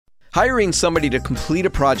Hiring somebody to complete a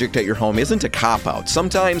project at your home isn't a cop-out.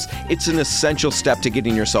 Sometimes it's an essential step to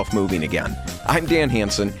getting yourself moving again. I'm Dan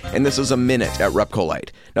Hansen, and this is A Minute at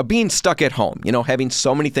Repcolite. Now, being stuck at home, having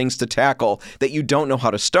so many things to tackle that you don't know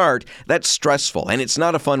how to start, that's stressful, and it's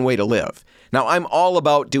not a fun way to live. Now, I'm all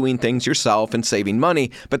about doing things yourself and saving money,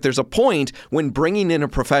 but there's a point when bringing in a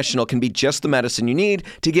professional can be just the medicine you need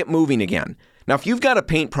to get moving again. Now, if you've got a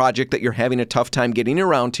paint project that you're having a tough time getting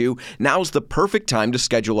around to, now's the perfect time to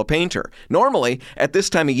schedule a painter. Normally, at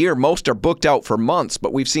this time of year, most are booked out for months,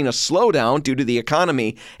 but we've seen a slowdown due to the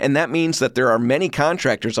economy, and that means that there are many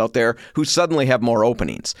contractors out there who suddenly have more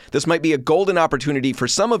openings. This might be a golden opportunity for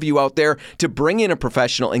some of you out there to bring in a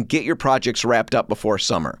professional and get your projects wrapped up before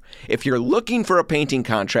summer. If you're looking for a painting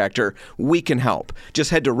contractor, we can help.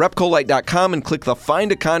 Just head to repcolite.com and click the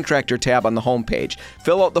Find a Contractor tab on the homepage.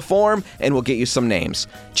 Fill out the form, and we'll get you some names.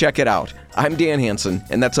 Check it out. I'm Dan Hansen,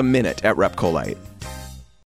 and that's A Minute at Repcolite.